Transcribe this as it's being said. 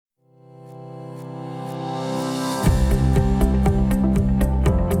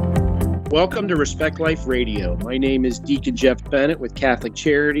Welcome to Respect Life Radio. My name is Deacon Jeff Bennett with Catholic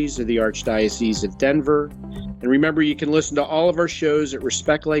Charities of the Archdiocese of Denver. And remember, you can listen to all of our shows at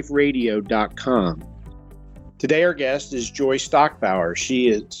respectliferadio.com. Today, our guest is Joy Stockbauer.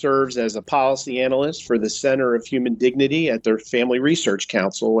 She serves as a policy analyst for the Center of Human Dignity at their Family Research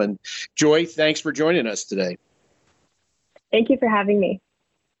Council. And Joy, thanks for joining us today. Thank you for having me.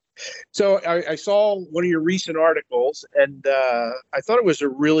 So I saw one of your recent articles, and I thought it was a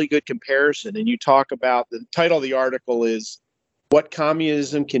really good comparison. And you talk about, the title of the article is What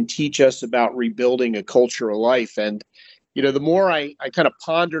Communism Can Teach Us About Rebuilding a Culture of Life. And, the more I kind of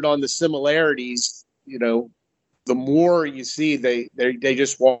pondered on the similarities, the more you see they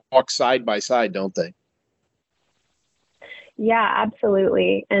just walk side by side, don't they? Yeah,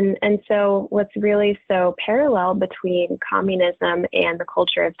 absolutely. And so what's really so parallel between communism and the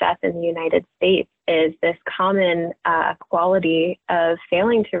culture of death in the United States is this common quality of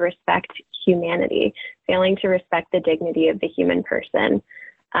failing to respect humanity, failing to respect the dignity of the human person.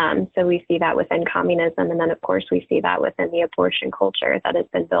 So we see that within communism. And then, of course, we see that within the abortion culture that has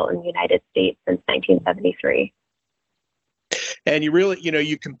been built in the United States since 1973. And you really,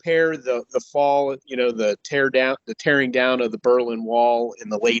 you compare the fall, the tearing down of the Berlin Wall in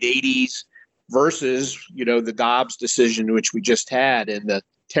the late 80s versus, the Dobbs decision, which we just had, and the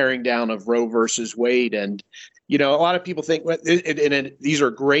tearing down of Roe versus Wade. And, a lot of people think these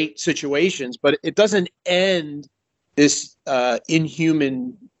are great situations, but it doesn't end this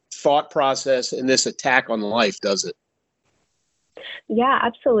inhuman thought process and this attack on life, does it? Yeah,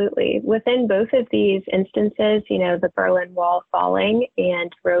 absolutely. Within both of these instances, the Berlin Wall falling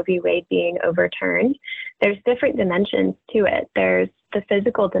and Roe v. Wade being overturned, there's different dimensions to it. There's the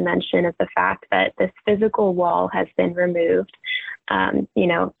physical dimension of the fact that this physical wall has been removed.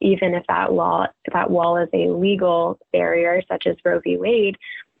 Even if that wall is a legal barrier, such as Roe v. Wade.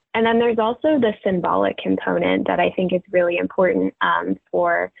 And then there's also the symbolic component that I think is really important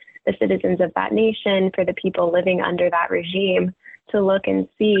for the citizens of that nation, for the people living under that regime, to look and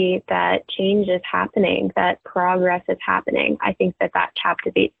see that change is happening, that progress is happening. I think that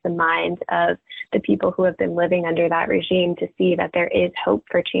captivates the mind of the people who have been living under that regime to see that there is hope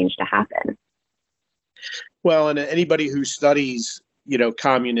for change to happen. Well, and anybody who studies,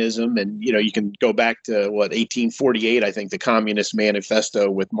 communism, and, you can go back to 1848, I think, the Communist Manifesto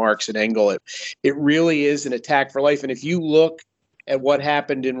with Marx and Engels, it really is an attack for life. And if you look at what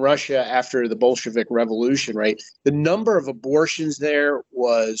happened in Russia after the Bolshevik Revolution, right? The number of abortions there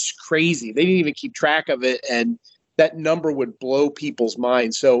was crazy. They didn't even keep track of it, and that number would blow people's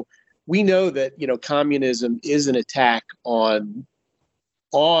minds. So we know that, communism is an attack on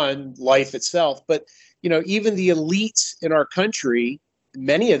life itself. But, even the elites in our country,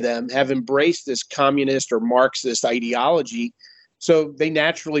 many of them have embraced this communist or Marxist ideology. So they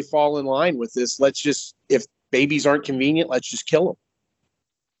naturally fall in line with this. If babies aren't convenient, let's just kill them.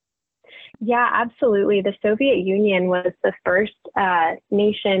 Yeah, absolutely. The Soviet Union was the first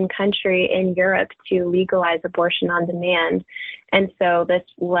country in Europe to legalize abortion on demand. And so this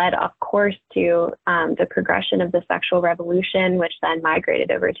led, of course, to the progression of the sexual revolution, which then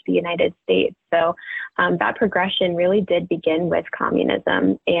migrated over to the United States. So that progression really did begin with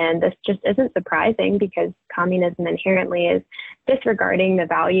communism. And this just isn't surprising because communism inherently is disregarding the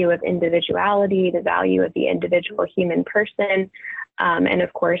value of individuality, the value of the individual human person. And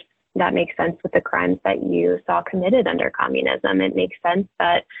of course, that makes sense with the crimes that you saw committed under communism. It makes sense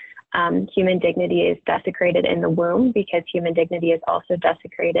that human dignity is desecrated in the womb because human dignity is also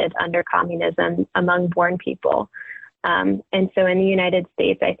desecrated under communism among born people. And so in the United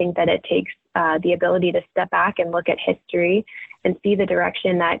States, I think that it takes the ability to step back and look at history and see the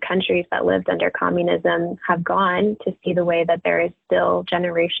direction that countries that lived under communism have gone, to see the way that there is still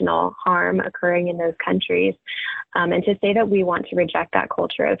generational harm occurring in those countries, and to say that we want to reject that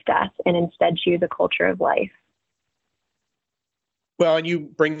culture of death and instead choose a culture of life. Well, and you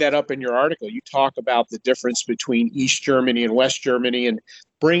bring that up in your article. You talk about the difference between East Germany and West Germany, and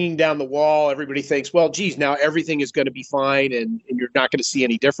bringing down the wall. Everybody thinks, well, geez, now everything is going to be fine and you're not going to see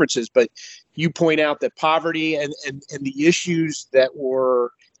any differences. But you point out that poverty and the issues that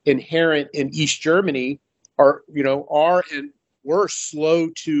were inherent in East Germany are and were slow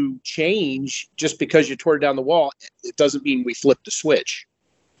to change. Just because you tore down the wall, it doesn't mean we flipped the switch.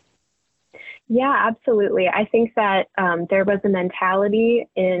 Yeah, absolutely. I think that there was a mentality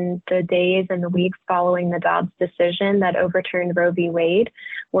in the days and the weeks following the Dobbs decision that overturned Roe v. Wade,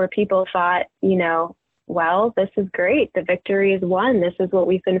 where people thought, well, this is great. The victory is won. This is what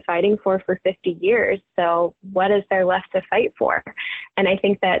we've been fighting for 50 years. So what is there left to fight for? And I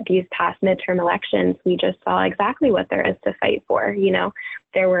think that these past midterm elections, we just saw exactly what there is to fight for. You know,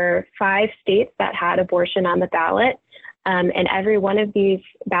 there were 5 states that had abortion on the ballot. And every one of these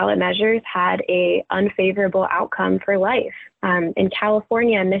ballot measures had a unfavorable outcome for life. In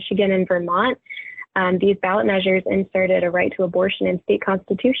California, Michigan, and Vermont, these ballot measures inserted a right to abortion in state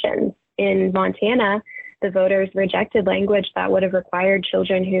constitutions. In Montana, the voters rejected language that would have required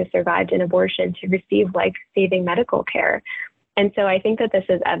children who survived an abortion to receive life-saving medical care. And so I think that this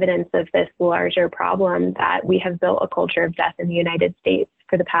is evidence of this larger problem that we have built a culture of death in the United States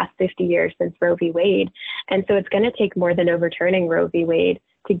for the past 50 years since Roe v. Wade. And so it's going to take more than overturning Roe v. Wade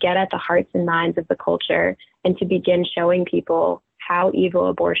to get at the hearts and minds of the culture and to begin showing people how evil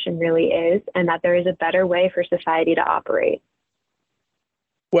abortion really is and that there is a better way for society to operate.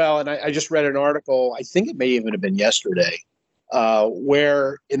 Well, and I just read an article, I think it may even have been yesterday,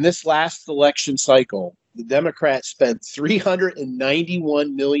 where in this last election cycle, the Democrats spent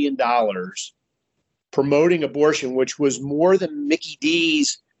 $391 million promoting abortion, which was more than Mickey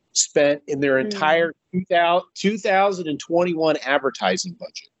D's spent in their entire 2021 advertising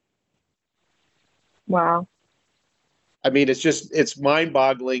budget. Wow. I mean, it's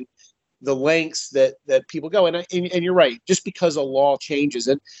mind-boggling the lengths that people go. And you're right, just because a law changes,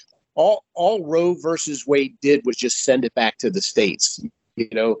 and all Roe versus Wade did was just send it back to the states. You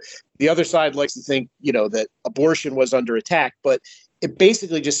know, the other side likes to think, you know, that abortion was under attack, but it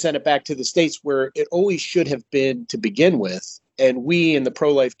basically just sent it back to the states where it always should have been to begin with. And we in the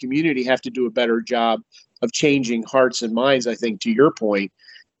pro-life community have to do a better job of changing hearts and minds, I think, to your point.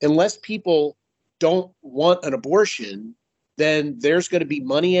 Unless people don't want an abortion, then there's going to be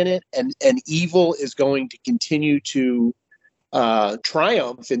money in it, and evil is going to continue to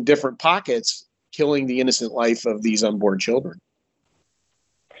triumph in different pockets, killing the innocent life of these unborn children.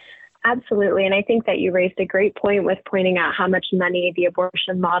 Absolutely. And I think that you raised a great point with pointing out how much money the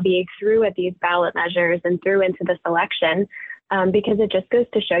abortion lobby threw at these ballot measures and threw into this election, because it just goes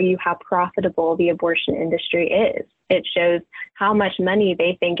to show you how profitable the abortion industry is. It shows how much money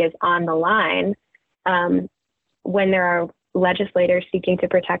they think is on the line when there are legislators seeking to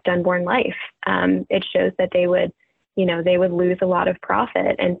protect unborn life. It shows that they would lose a lot of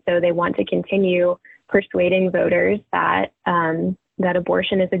profit. And so they want to continue persuading voters that that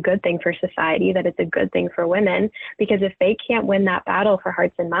abortion is a good thing for society, that it's a good thing for women, because if they can't win that battle for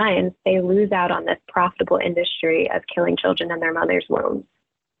hearts and minds, they lose out on this profitable industry of killing children in their mother's wombs.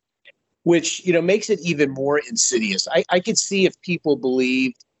 Which, you know, makes it even more insidious. I could see if people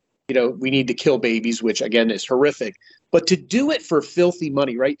believed, you know, we need to kill babies, which again is horrific, but to do it for filthy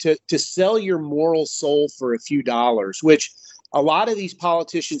money, right? To sell your moral soul for a few dollars, which a lot of these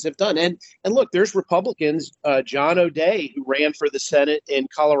politicians have done. And look, there's Republicans, John O'Day, who ran for the Senate in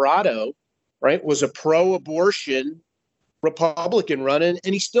Colorado, right, was a pro-abortion Republican running,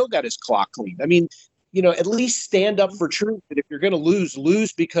 and he still got his clock cleaned. I mean, you know, at least stand up for truth. And if you're going to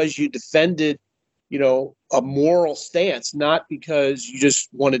lose because you defended, you know, a moral stance, not because you just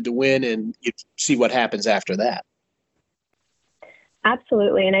wanted to win and you see what happens after that.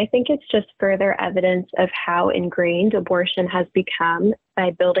 Absolutely. And I think it's just further evidence of how ingrained abortion has become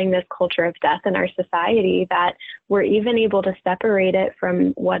by building this culture of death in our society, that we're even able to separate it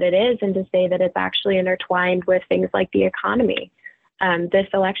from what it is and to say that it's actually intertwined with things like the economy. This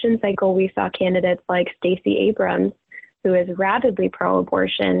election cycle, we saw candidates like Stacey Abrams, who is rabidly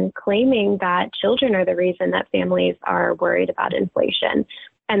pro-abortion, claiming that children are the reason that families are worried about inflation,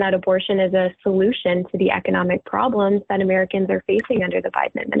 and that abortion is a solution to the economic problems that Americans are facing under the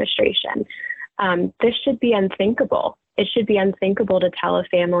Biden administration. This should be unthinkable. It should be unthinkable to tell a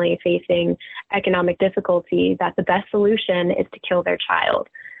family facing economic difficulty that the best solution is to kill their child.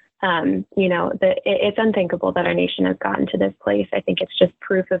 It's unthinkable that our nation has gotten to this place. I think it's just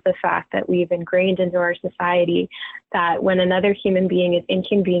proof of the fact that we've ingrained into our society that when another human being is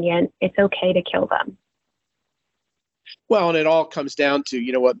inconvenient, it's okay to kill them. Well, and it all comes down to,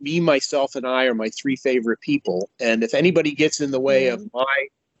 you know what, me, myself, and I are my 3 favorite people. And if anybody gets in the way of my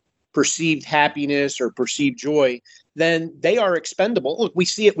perceived happiness or perceived joy, then they are expendable. Look, we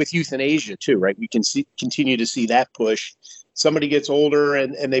see it with euthanasia too, right? We can continue to see that push. Somebody gets older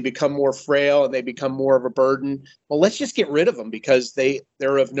and they become more frail and they become more of a burden. Well, let's just get rid of them because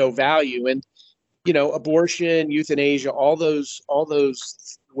they're of no value. And, you know, abortion, euthanasia, all those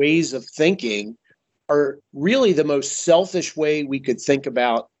ways of thinking are really the most selfish way we could think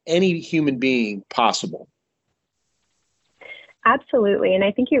about any human being possible. Absolutely. And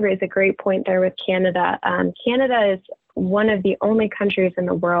I think you raise a great point there with Canada. Canada is one of the only countries in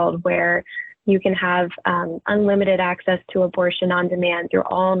the world where You can have unlimited access to abortion on demand through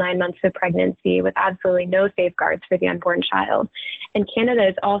all 9 months of pregnancy with absolutely no safeguards for the unborn child. And Canada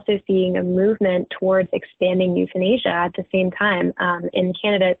is also seeing a movement towards expanding euthanasia at the same time. In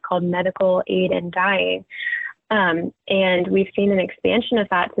Canada, it's called medical aid in dying. And we've seen an expansion of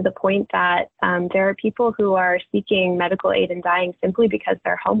that to the point that there are people who are seeking medical aid in dying simply because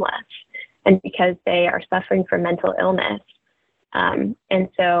they're homeless and because they are suffering from mental illness. And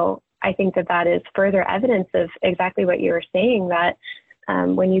so I think that that is further evidence of exactly what you were saying, that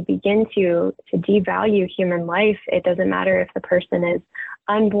when you begin to devalue human life, it doesn't matter if the person is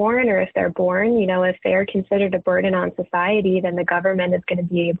unborn or if they're born. You know, if they're considered a burden on society, then the government is going to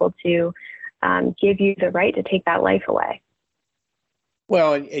be able to give you the right to take that life away.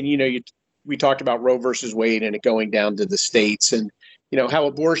 Well, and you know, we talked about Roe versus Wade and it going down to the states, and you know how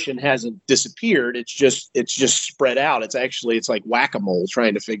abortion hasn't disappeared. It's just spread out. It's like whack-a-mole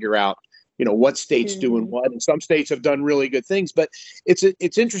trying to figure out, you know, what states doing what. And some states have done really good things, but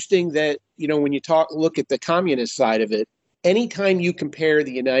it's interesting that, you know, when you look at the communist side of it, anytime you compare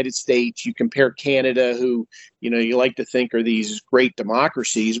the United States, you compare Canada, who, you know, you like to think are these great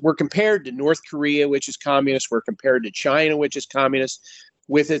democracies, we're compared to North Korea, which is communist. We're compared to China, which is communist,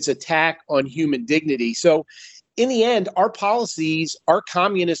 with its attack on human dignity. So in the end, our policies are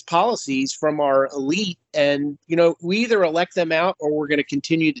communist policies from our elite. And, you know, we either elect them out or we're going to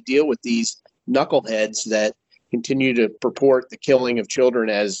continue to deal with these knuckleheads that continue to purport the killing of children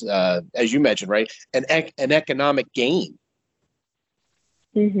as you mentioned, right, an economic gain.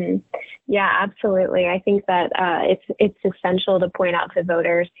 Mm-hmm. Yeah, absolutely. I think that it's essential to point out to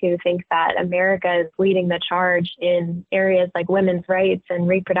voters who think that America is leading the charge in areas like women's rights and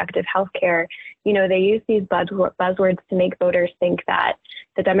reproductive health care. You know, they use these buzzwords to make voters think that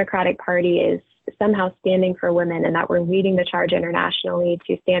the Democratic Party is somehow standing for women and that we're leading the charge internationally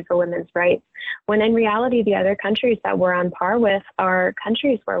to stand for women's rights, when in reality, the other countries that we're on par with are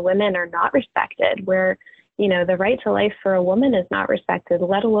countries where women are not respected, where, you know, the right to life for a woman is not respected,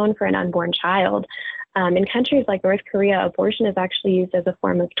 let alone for an unborn child. In countries like North Korea, abortion is actually used as a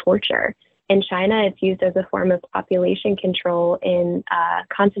form of torture. In China, it's used as a form of population control in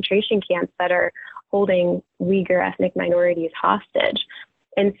concentration camps that are holding Uyghur ethnic minorities hostage.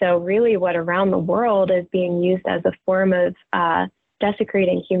 And so really what around the world is being used as a form of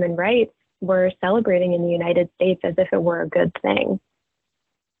desecrating human rights, we're celebrating in the United States as if it were a good thing.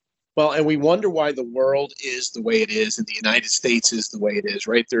 Well, and we wonder why the world is the way it is and the United States is the way it is,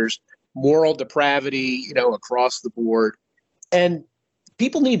 right? There's moral depravity, you know, across the board. And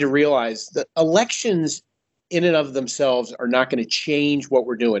people need to realize that elections in and of themselves are not going to change what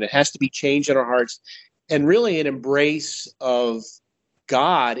we're doing. It has to be changed in our hearts and really an embrace of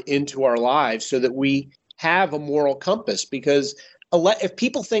God into our lives so that we have a moral compass. Because if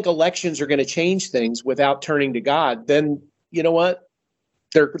people think elections are going to change things without turning to God, then you know what?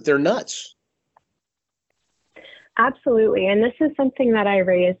 They're nuts. Absolutely. And this is something that I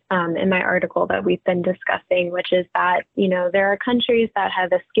raised in my article that we've been discussing, which is that, you know, there are countries that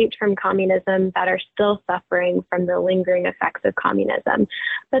have escaped from communism that are still suffering from the lingering effects of communism.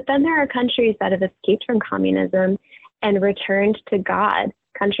 But then there are countries that have escaped from communism and returned to God.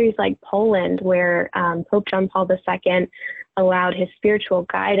 Countries like Poland, where Pope John Paul II allowed his spiritual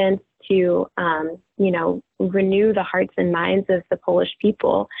guidance to, renew the hearts and minds of the Polish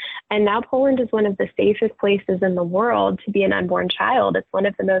people. And now Poland is one of the safest places in the world to be an unborn child. It's one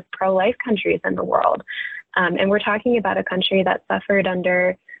of the most pro-life countries in the world. And we're talking about a country that suffered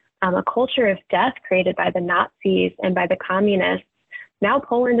under a culture of death created by the Nazis and by the communists. Now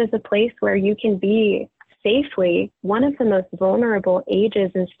Poland is a place where you can be safely one of the most vulnerable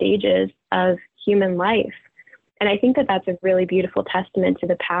ages and stages of human life. And I think that that's a really beautiful testament to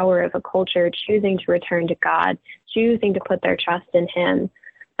the power of a culture choosing to return to God, choosing to put their trust in Him.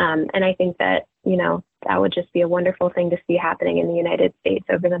 And I think that, you know, that would just be a wonderful thing to see happening in the United States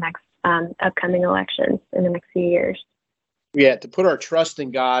over the next upcoming elections in the next few years. Yeah, to put our trust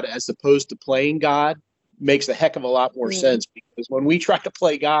in God as opposed to playing God makes a heck of a lot more sense, because when we try to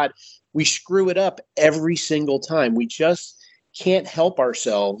play God, we screw it up every single time. We just can't help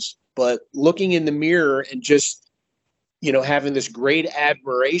ourselves, but looking in the mirror and just, you know, having this great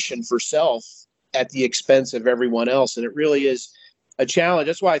admiration for self at the expense of everyone else. And it really is a challenge.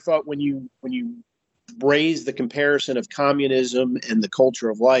 That's why I thought when you raise the comparison of communism and the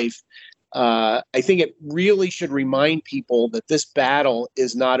culture of life, I think it really should remind people that this battle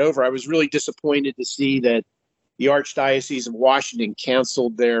is not over. I was really disappointed to see that the Archdiocese of Washington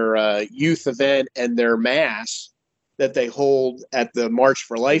canceled their youth event and their mass that they hold at the March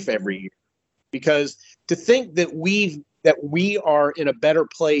for Life every year. Because to think that we've that we are in a better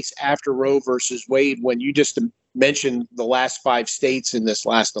place after Roe versus Wade when you just mentioned the last 5 states in this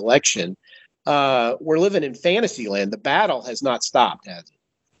last election. We're living in fantasy land. The battle has not stopped, has it?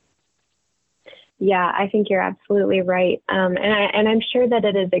 Yeah, I think you're absolutely right. And I'm sure that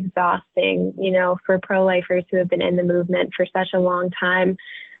it is exhausting, for pro-lifers who have been in the movement for such a long time.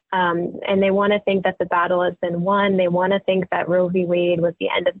 And they want to think that the battle has been won. They want to think that Roe v. Wade was the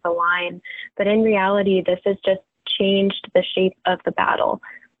end of the line. But in reality, this has just changed the shape of the battle.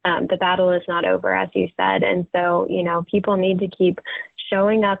 The battle is not over, as you said. And so, people need to keep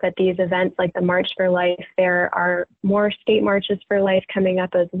showing up at these events like the March for Life. There are more state marches for life coming up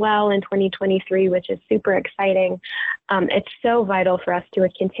as well in 2023, which is super exciting. It's so vital for us to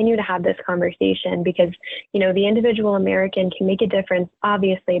continue to have this conversation because, the individual American can make a difference,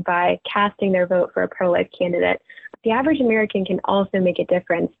 obviously, by casting their vote for a pro-life candidate. The average American can also make a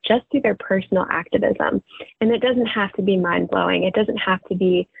difference just through their personal activism. And it doesn't have to be mind-blowing. It doesn't have to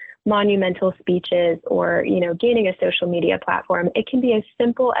be monumental speeches or, gaining a social media platform. It can be as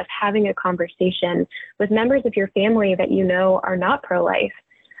simple as having a conversation with members of your family that are not pro-life.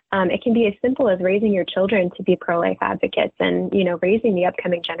 It can be as simple as raising your children to be pro-life advocates and, raising the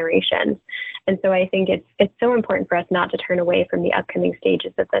upcoming generations. And so I think it's so important for us not to turn away from the upcoming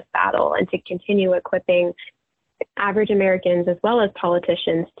stages of this battle and to continue equipping average Americans as well as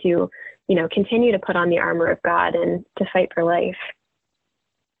politicians to, continue to put on the armor of God and to fight for life.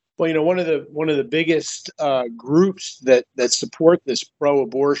 Well, one of the biggest groups that support this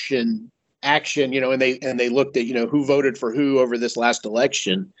pro-abortion action, and they looked at who voted for who over this last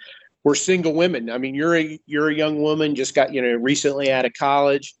election, were single women. I mean, you're a young woman, just got recently out of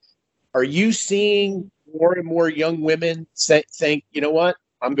college. Are you seeing more and more young women think, you know what,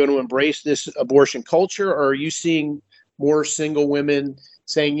 I'm going to embrace this abortion culture, or are you seeing more single women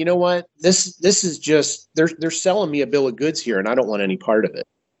saying, you know what, this is just they're selling me a bill of goods here, and I don't want any part of it?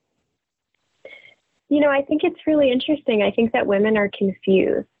 I think it's really interesting. I think that women are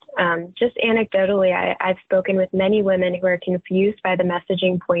confused. Just anecdotally, I've spoken with many women who are confused by the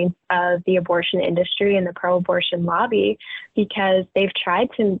messaging points of the abortion industry and the pro-abortion lobby because they've tried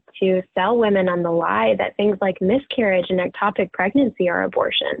to sell women on the lie that things like miscarriage and ectopic pregnancy are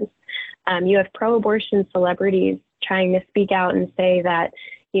abortions. You have pro-abortion celebrities trying to speak out and say that,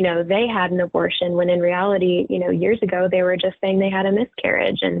 they had an abortion when in reality, years ago, they were just saying they had a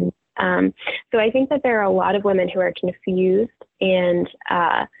miscarriage. And so I think that there are a lot of women who are confused and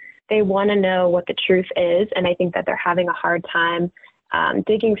they want to know what the truth is. And I think that they're having a hard time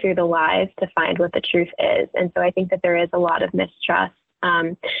digging through the lies to find what the truth is. And so I think that there is a lot of mistrust.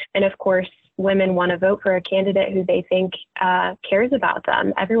 And of course, women want to vote for a candidate who they think cares about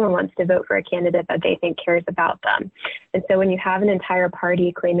them. Everyone wants to vote for a candidate that they think cares about them. And so when you have an entire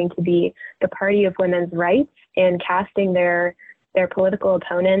party claiming to be the party of women's rights and casting their political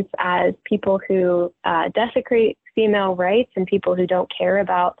opponents as people who desecrate female rights and people who don't care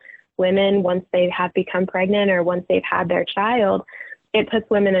about women once they have become pregnant or once they've had their child, it puts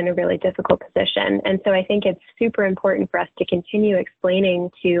women in a really difficult position. And so I think it's super important for us to continue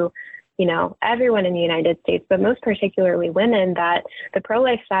explaining to, everyone in the United States, but most particularly women, that the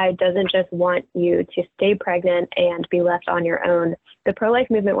pro-life side doesn't just want you to stay pregnant and be left on your own. The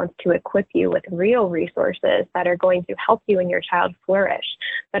pro-life movement wants to equip you with real resources that are going to help you and your child flourish,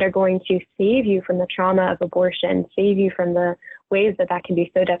 that are going to save you from the trauma of abortion, save you from the ways that can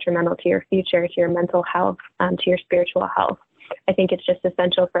be so detrimental to your future, to your mental health, to your spiritual health. I think it's just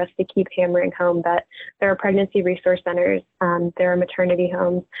essential for us to keep hammering home that there are pregnancy resource centers, there are maternity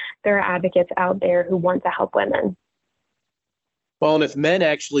homes, there are advocates out there who want to help women. Well, and if men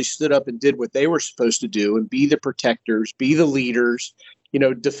actually stood up and did what they were supposed to do and be the protectors, be the leaders,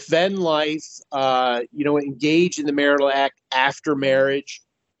 defend life, engage in the marital act after marriage,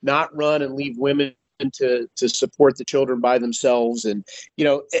 not run and leave women to support the children by themselves. And,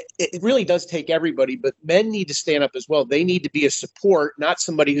 it really does take everybody, but men need to stand up as well. They need to be a support, not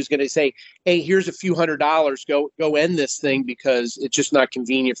somebody who's going to say, hey, here's a few $100, go end this thing because it's just not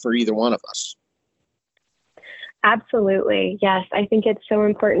convenient for either one of us. Absolutely. Yes. I think it's so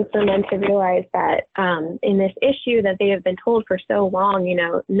important for men to realize that in this issue that they have been told for so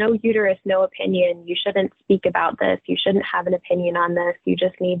long, no uterus, no opinion. You shouldn't speak about this. You shouldn't have an opinion on this. You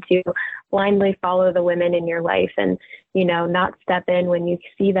just need to blindly follow the women in your life and, not step in when you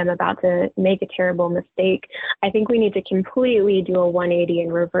see them about to make a terrible mistake. I think we need to completely do a 180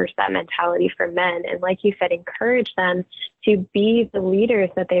 and reverse that mentality for men. And like you said, encourage them to be the leaders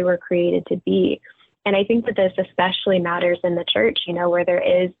that they were created to be. And I think that this especially matters in the church, where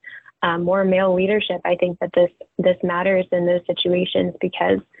there is more male leadership. I think that this matters in those situations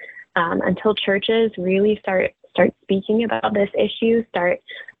because until churches really start start speaking about this issue, start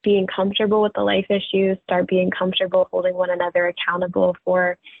being comfortable with the life issues, start being comfortable holding one another accountable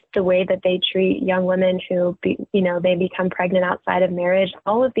for the way that they treat young women who, they become pregnant outside of marriage.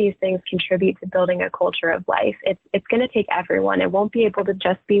 All of these things contribute to building a culture of life. It's going to take everyone. It won't be able to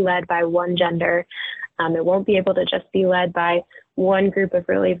just be led by one gender. It won't be able to just be led by one group of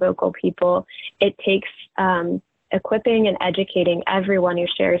really vocal people. It takes equipping and educating everyone who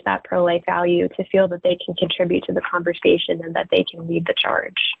shares that pro-life value to feel that they can contribute to the conversation and that they can lead the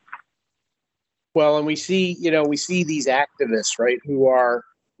charge. Well, and we see these activists, right, who are,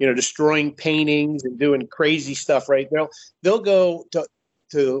 destroying paintings and doing crazy stuff, right? They'll go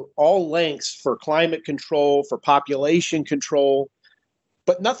to all lengths for climate control, for population control,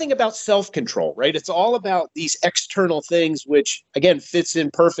 but nothing about self-control, right? It's all about these external things, which again fits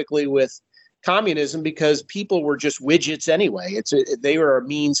in perfectly with communism because people were just widgets anyway. They were a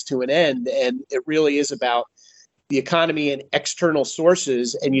means to an end, and it really is about the economy and external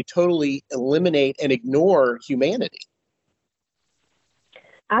sources, and you totally eliminate and ignore humanity.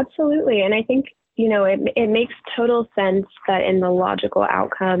 Absolutely. And I think, it makes total sense that in the logical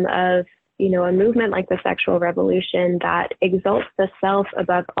outcome of, a movement like the sexual revolution that exalts the self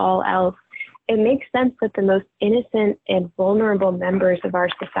above all else, it makes sense that the most innocent and vulnerable members of our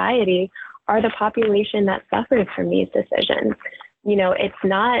society are the population that suffers from these decisions. It's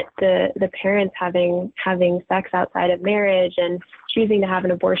not the parents having sex outside of marriage and choosing to have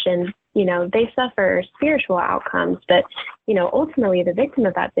an abortion. They suffer spiritual outcomes, but, ultimately the victim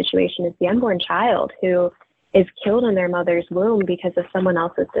of that situation is the unborn child who is killed in their mother's womb because of someone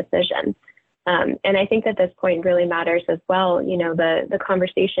else's decision. And I think that this point really matters as well. The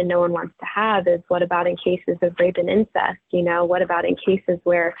conversation no one wants to have is what about in cases of rape and incest? What about in cases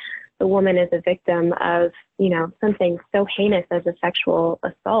where the woman is a victim of, something so heinous as a sexual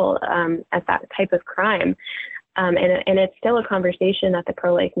assault, as that type of crime. And it's still a conversation that the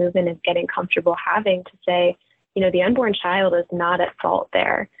pro-life movement is getting comfortable having to say, the unborn child is not at fault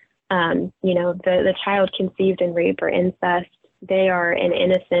there. The child conceived in rape or incest, they are an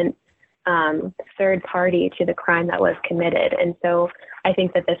innocent third party to the crime that was committed. And so I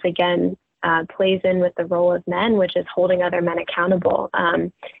think that this, again, plays in with the role of men, which is holding other men accountable,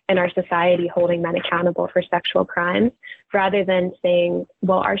 in our society, holding men accountable for sexual crimes, rather than saying,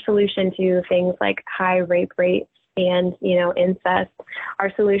 well, our solution to things like high rape rates and, incest,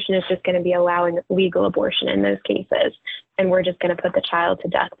 our solution is just going to be allowing legal abortion in those cases. And we're just going to put the child to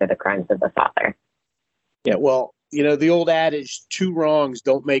death for the crimes of the father. Yeah, well, the old adage, two wrongs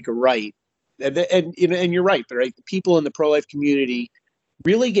don't make a right. And you're right, right? The people in the pro-life community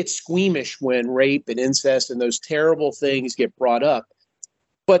really get squeamish when rape and incest and those terrible things get brought up.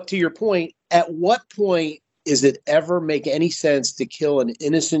 But to your point, at what point is it ever make any sense to kill an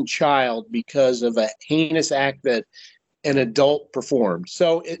innocent child because of a heinous act that an adult performed?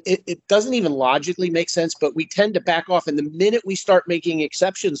 So it doesn't even logically make sense, but we tend to back off. And the minute we start making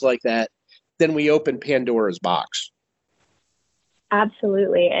exceptions like that, then we open Pandora's box.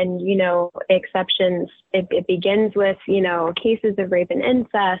 Absolutely. And, exceptions, it begins with, cases of rape and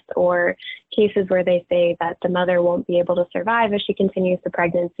incest or cases where they say that the mother won't be able to survive as she continues the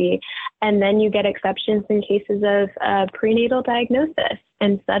pregnancy. And then you get exceptions in cases of prenatal diagnosis.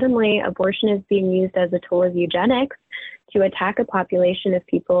 And suddenly abortion is being used as a tool of eugenics to attack a population of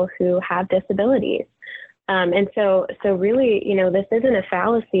people who have disabilities. And so really, this isn't a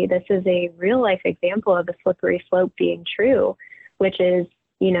fallacy. This is a real life example of the slippery slope being true, which is,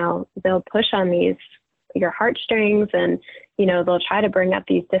 they'll push on your heartstrings and, they'll try to bring up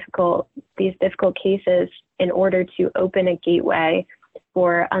these difficult cases in order to open a gateway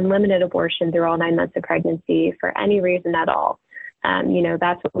for unlimited abortion through all 9 months of pregnancy for any reason at all.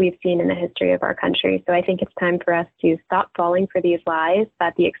 That's what we've seen in the history of our country. So I think it's time for us to stop falling for these lies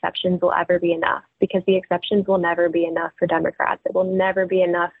that the exceptions will ever be enough, because the exceptions will never be enough for Democrats. It will never be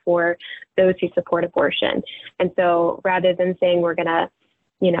enough for those who support abortion. And so rather than saying we're going to,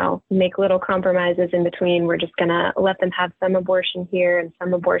 make little compromises in between, we're just going to let them have some abortion here and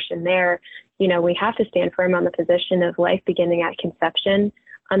some abortion there. We have to stand firm on the position of life beginning at conception.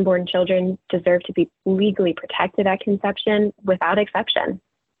 Unborn children deserve to be legally protected at conception without exception.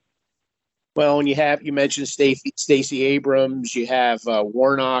 Well, and you mentioned Stacey Abrams, you have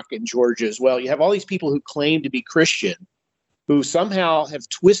Warnock in Georgia as well. You have all these people who claim to be Christian, who somehow have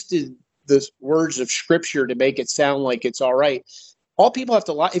twisted the words of Scripture to make it sound like it's all right. All people have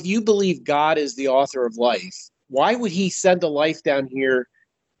to lie. If you believe God is the author of life, why would he send a life down here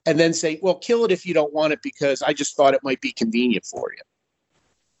and then say, well, kill it if you don't want it because I just thought it might be convenient for you?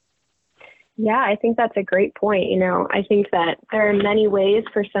 Yeah, I think that's a great point. I think that there are many ways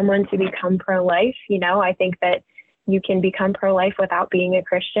for someone to become pro-life. I think that you can become pro-life without being a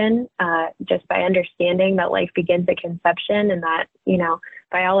Christian, just by understanding that life begins at conception, and that,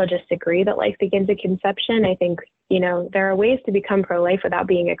 biologists agree that life begins at conception. I think, there are ways to become pro-life without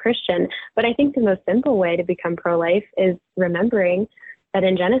being a Christian, but I think the most simple way to become pro-life is remembering that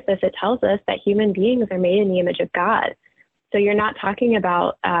in Genesis, it tells us that human beings are made in the image of God. So you're not talking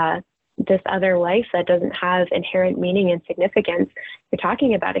about this other life that doesn't have inherent meaning and significance. You're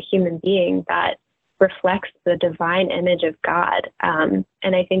talking about a human being that reflects the divine image of God. And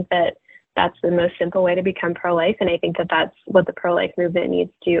I think that that's the most simple way to become pro-life. And I think that that's what the pro-life movement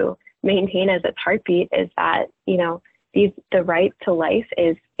needs to maintain as its heartbeat, is that, the right to life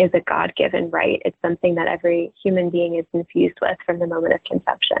is a God-given right. It's something that every human being is infused with from the moment of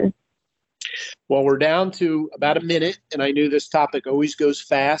conception. Well, we're down to about a minute, and I knew this topic always goes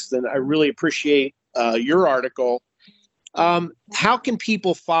fast, and I really appreciate your article. How can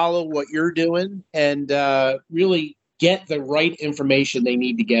people follow what you're doing and really get the right information they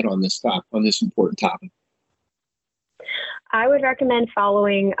need to get on this important topic? I would recommend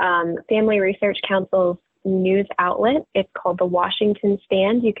following Family Research Council's news outlet. It's called The Washington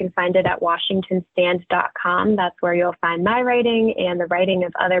Stand. You can find it at washingtonstand.com. That's where you'll find my writing and the writing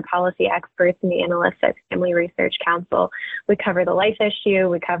of other policy experts and the analysts at Family Research Council. We cover the life issue.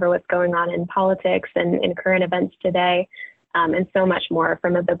 We cover what's going on in politics and in current events today, and so much more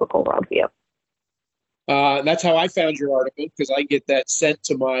from a biblical worldview. That's how I found your article, because I get that sent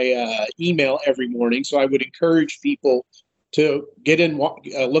to my email every morning. So I would encourage people to get in,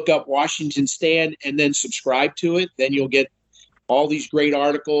 look up Washington Stand, and then subscribe to it. Then you'll get all these great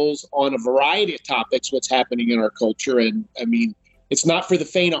articles on a variety of topics, what's happening in our culture. And I mean, it's not for the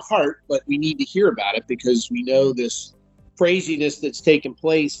faint of heart, but we need to hear about it, because we know this craziness that's taken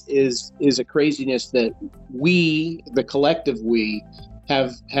place is a craziness that we, the collective we,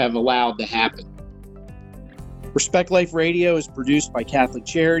 have allowed to happen. Respect Life Radio is produced by Catholic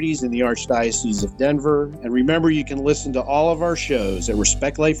Charities in the Archdiocese of Denver. And remember, you can listen to all of our shows at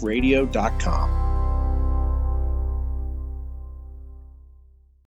respectliferadio.com.